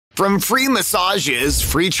From free massages,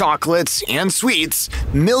 free chocolates and sweets,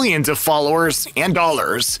 millions of followers and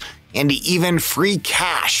dollars, and even free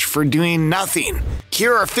cash for doing nothing.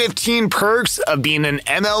 Here are 15 perks of being an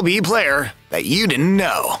MLB player that you didn't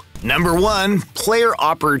know. Number 1, player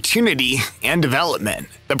opportunity and development.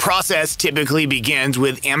 The process typically begins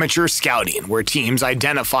with amateur scouting, where teams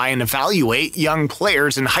identify and evaluate young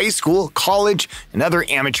players in high school, college, and other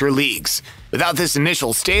amateur leagues. Without this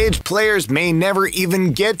initial stage, players may never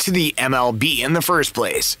even get to the MLB in the first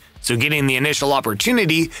place. So getting the initial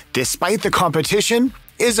opportunity, despite the competition,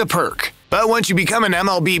 is a perk. But once you become an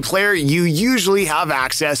MLB player, you usually have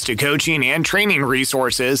access to coaching and training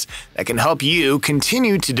resources that can help you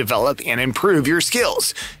continue to develop and improve your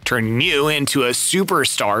skills, turning you into a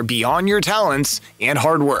superstar beyond your talents and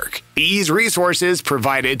hard work. These resources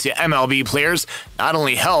provided to MLB players not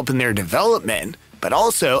only help in their development, but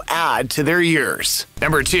also add to their years.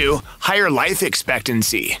 Number 2, higher life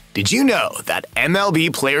expectancy. Did you know that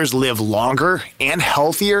MLB players live longer and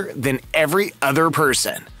healthier than every other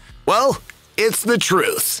person? Well, it's the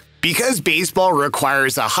truth. Because baseball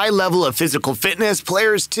requires a high level of physical fitness,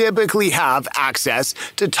 players typically have access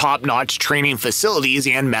to top-notch training facilities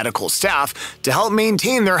and medical staff to help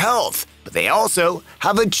maintain their health. But they also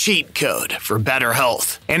have a cheat code for better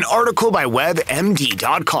health. An article by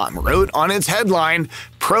WebMD.com wrote on its headline,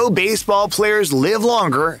 "Pro baseball players live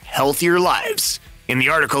longer, healthier lives." In the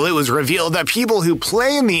article, it was revealed that people who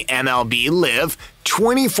play in the MLB live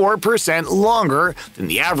 24% longer than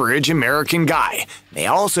the average American guy. They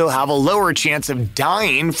also have a lower chance of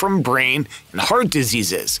dying from brain and heart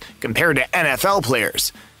diseases compared to NFL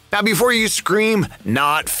players. Now, before you scream,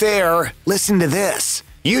 "Not fair," listen to this.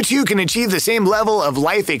 You too can achieve the same level of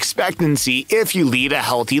life expectancy if you lead a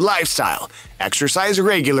healthy lifestyle, exercise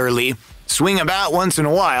regularly, swing a bat once in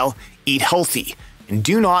a while, eat healthy, and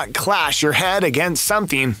do not clash your head against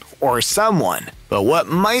something or someone. But what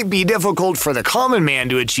might be difficult for the common man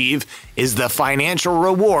to achieve is the financial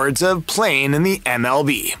rewards of playing in the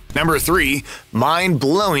MLB. Number 3,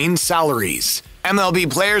 mind-blowing salaries. MLB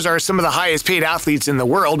players are some of the highest paid athletes in the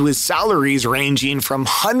world, with salaries ranging from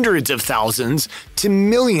hundreds of thousands to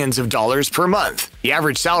millions of dollars per month. The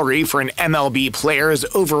average salary for an MLB player is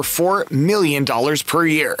over $4 million per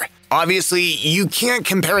year. Obviously, you can't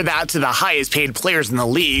compare that to the highest paid players in the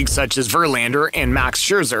league, such as Verlander and Max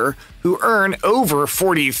Scherzer, who earn over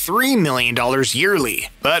 $43 million yearly.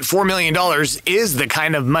 But $4 million is the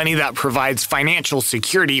kind of money that provides financial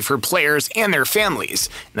security for players and their families.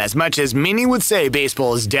 And as much as many would say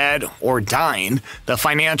baseball is dead or dying, the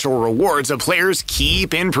financial rewards of players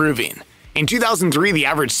keep improving. In 2003, the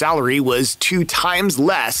average salary was 2 times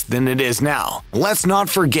less than it is now. Let's not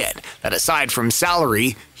forget that aside from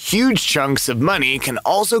salary, huge chunks of money can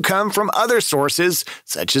also come from other sources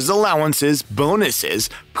such as allowances, bonuses,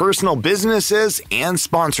 personal businesses, and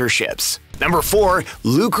sponsorships. Number 4,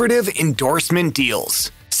 lucrative endorsement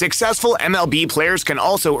deals. Successful MLB players can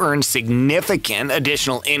also earn significant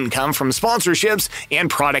additional income from sponsorships and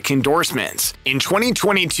product endorsements. In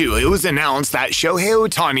 2022, it was announced that Shohei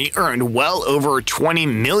Ohtani earned well over $20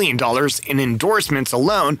 million in endorsements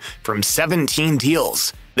alone from 17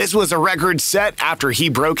 deals. This was a record set after he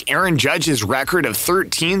broke Aaron Judge's record of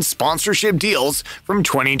 13 sponsorship deals from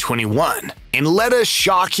 2021. And let us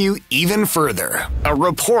shock you even further. A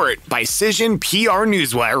report by Cision PR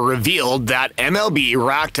Newswire revealed that MLB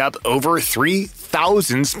racked up over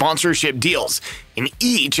 3,000 sponsorship deals, and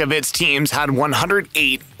each of its teams had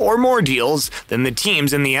 108 or more deals than the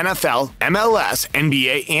teams in the NFL, MLS,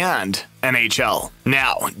 NBA, and NHL.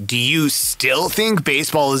 Now, do you still think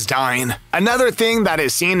baseball is dying? Another thing that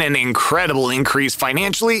has seen an incredible increase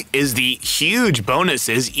financially is the huge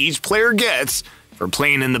bonuses each player gets for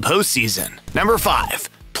playing in the postseason. Number 5,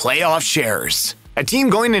 playoff shares. A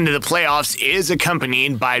team going into the playoffs is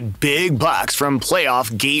accompanied by big bucks from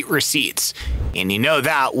playoff gate receipts. And you know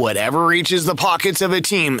that whatever reaches the pockets of a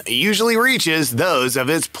team usually reaches those of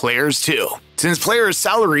its players too. Since players'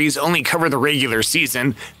 salaries only cover the regular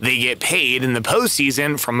season, they get paid in the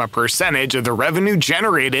postseason from a percentage of the revenue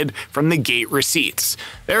generated from the gate receipts.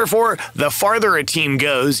 Therefore, the farther a team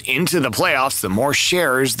goes into the playoffs, the more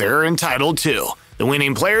shares they're entitled to. The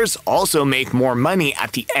winning players also make more money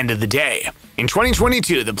at the end of the day. In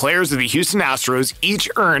 2022, the players of the Houston Astros each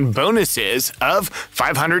earned bonuses of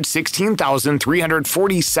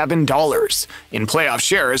 $516,347 in playoff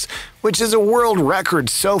shares, which is a world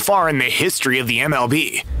record so far in the history of the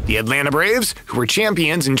MLB. The Atlanta Braves, who were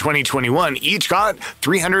champions in 2021, each got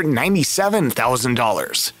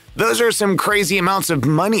 $397,000. Those are some crazy amounts of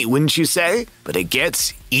money, wouldn't you say? But it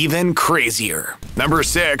gets even crazier. Number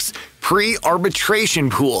 6, pre-arbitration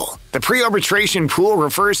pool. The pre-arbitration pool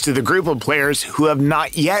refers to the group of players who have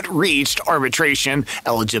not yet reached arbitration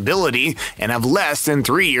eligibility and have less than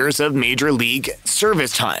 3 years of major league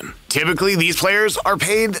service time. Typically, these players are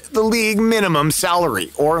paid the league minimum salary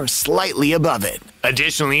or slightly above it.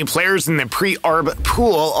 Additionally, players in the pre-arb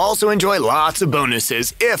pool also enjoy lots of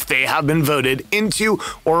bonuses if they have been voted into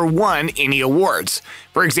or won any awards.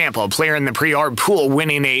 For example, a player in the pre-arb pool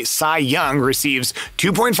winning a Cy Young receives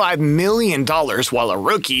 $2.5 million, while a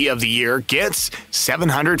Rookie of the Year gets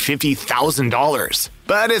 $750,000.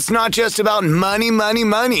 But it's not just about money.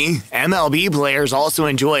 MLB players also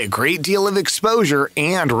enjoy a great deal of exposure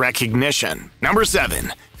and recognition. Number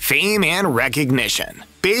 7. Fame and recognition.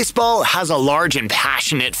 Baseball has a large and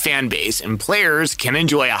passionate fan base, and players can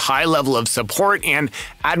enjoy a high level of support and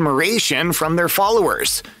admiration from their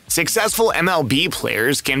followers. Successful MLB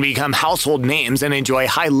players can become household names and enjoy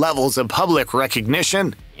high levels of public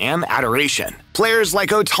recognition and adoration. Players like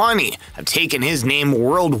Ohtani have taken his name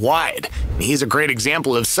worldwide, and he's a great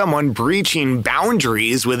example of someone breaching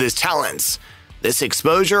boundaries with his talents. This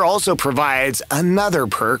exposure also provides another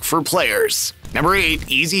perk for players. Number 8,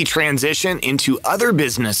 easy transition into other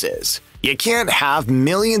businesses. You can't have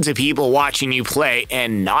millions of people watching you play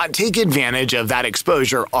and not take advantage of that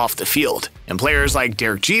exposure off the field. And players like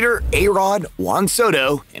Derek Jeter, A-Rod, Juan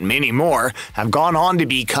Soto, and many more have gone on to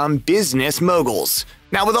become business moguls.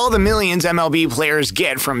 Now, with all the millions MLB players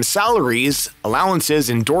get from salaries, allowances,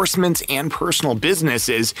 endorsements, and personal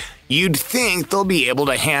businesses, you'd think they'll be able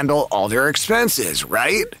to handle all their expenses,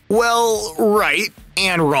 right? Well, right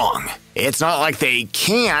and wrong. It's not like they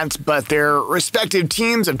can't, but their respective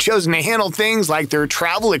teams have chosen to handle things like their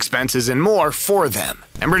travel expenses and more for them.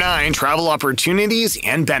 Number 9, travel opportunities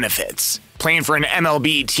and benefits. Playing for an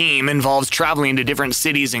MLB team involves traveling to different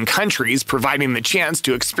cities and countries, providing the chance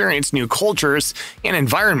to experience new cultures and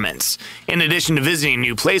environments. In addition to visiting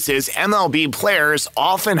new places, MLB players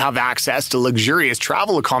often have access to luxurious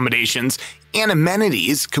travel accommodations and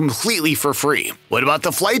amenities completely for free. What about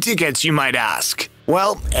the flight tickets, you might ask?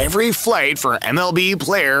 Well, every flight for an MLB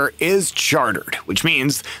player is chartered, which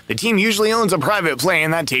means the team usually owns a private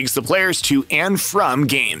plane that takes the players to and from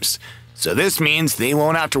games. So this means they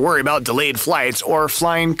won't have to worry about delayed flights or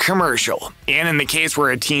flying commercial. And in the case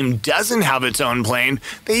where a team doesn't have its own plane,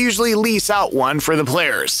 they usually lease out one for the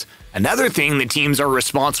players. Another thing the teams are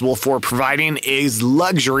responsible for providing is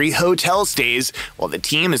luxury hotel stays while the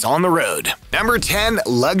team is on the road. Number 10,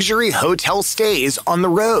 luxury hotel stays on the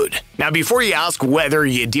road. Now, before you ask whether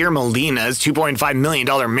Yadier Molina's $2.5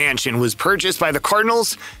 million mansion was purchased by the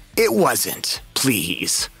Cardinals, it wasn't.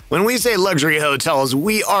 Please. When we say luxury hotels,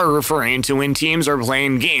 we are referring to when teams are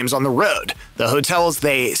playing games on the road, the hotels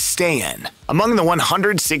they stay in. Among the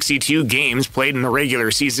 162 games played in the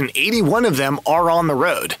regular season, 81 of them are on the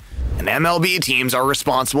road. And MLB teams are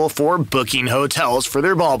responsible for booking hotels for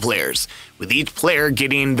their ballplayers, with each player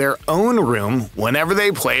getting their own room whenever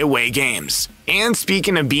they play away games. And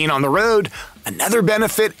speaking of being on the road, another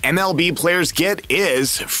benefit MLB players get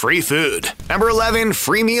is free food. Number 11,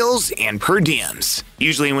 free meals and per diems.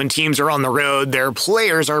 Usually when teams are on the road, their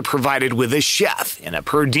players are provided with a chef and a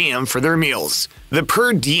per diem for their meals. The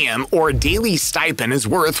per diem or daily stipend is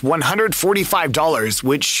worth $145,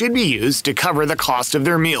 which should be used to cover the cost of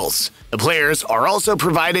their meals. The players are also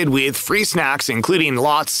provided with free snacks, including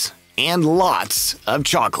lots and lots of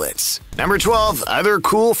chocolates. Number 12, other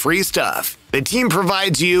cool free stuff. The team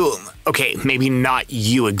provides you, okay, maybe not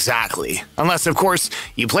you exactly, unless of course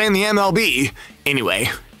you play in the MLB. Anyway,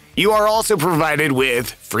 you are also provided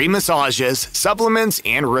with free massages, supplements,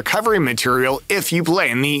 and recovery material if you play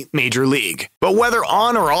in the Major League. But whether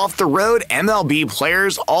on or off the road, MLB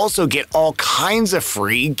players also get all kinds of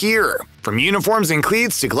free gear. From uniforms and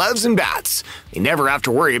cleats to gloves and bats, they never have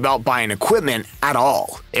to worry about buying equipment at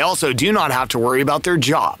all. They also do not have to worry about their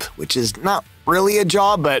job, which is not really a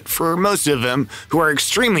job, but for most of them who are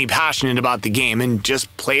extremely passionate about the game and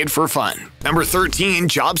just play it for fun. Number 13,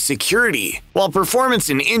 job security. While performance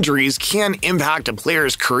and injuries can impact a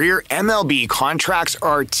player's career, MLB contracts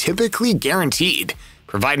are typically guaranteed,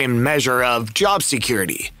 providing a measure of job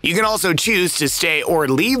security. You can also choose to stay or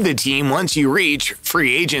leave the team once you reach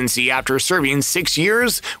free agency after serving 6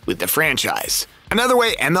 years with the franchise. Another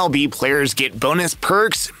way MLB players get bonus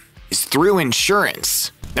perks is through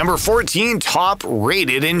insurance. Number 14,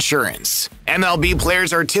 top-rated insurance. MLB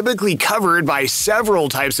players are typically covered by several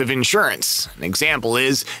types of insurance. An example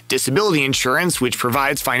is disability insurance, which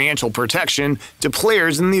provides financial protection to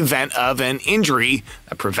players in the event of an injury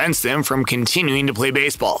that prevents them from continuing to play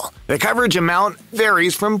baseball. The coverage amount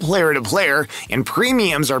varies from player to player, and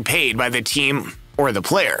premiums are paid by the team or the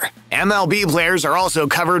player. MLB players are also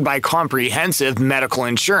covered by comprehensive medical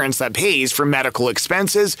insurance that pays for medical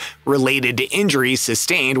expenses related to injuries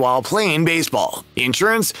sustained while playing baseball. The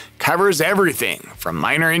insurance covers everything from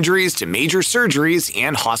minor injuries to major surgeries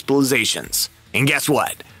and hospitalizations. And guess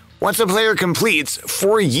what? Once a player completes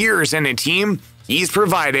 4 years in a team, he's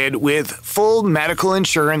provided with full medical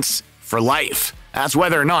insurance for life. That's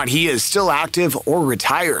whether or not he is still active or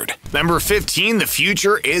retired. Number 15, the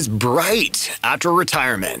future is bright after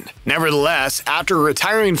retirement. Nevertheless, after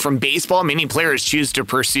retiring from baseball, many players choose to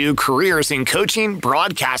pursue careers in coaching,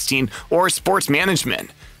 broadcasting, or sports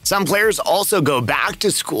management. Some players also go back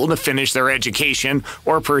to school to finish their education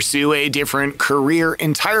or pursue a different career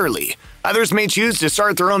entirely. Others may choose to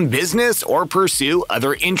start their own business or pursue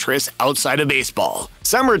other interests outside of baseball.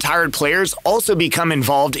 Some retired players also become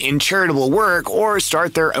involved in charitable work or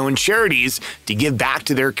start their own charities to give back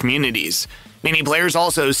to their communities. Many players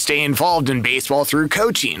also stay involved in baseball through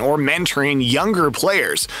coaching or mentoring younger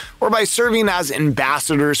players, or by serving as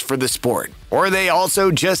ambassadors for the sport. Or they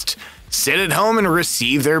also just sit at home and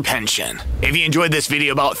receive their pension. If you enjoyed this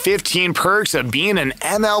video about 15 perks of being an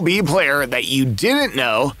MLB player that you didn't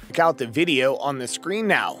know, check out the video on the screen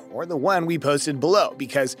now, or the one we posted below,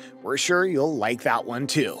 because we're sure you'll like that one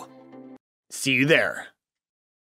too. See you there.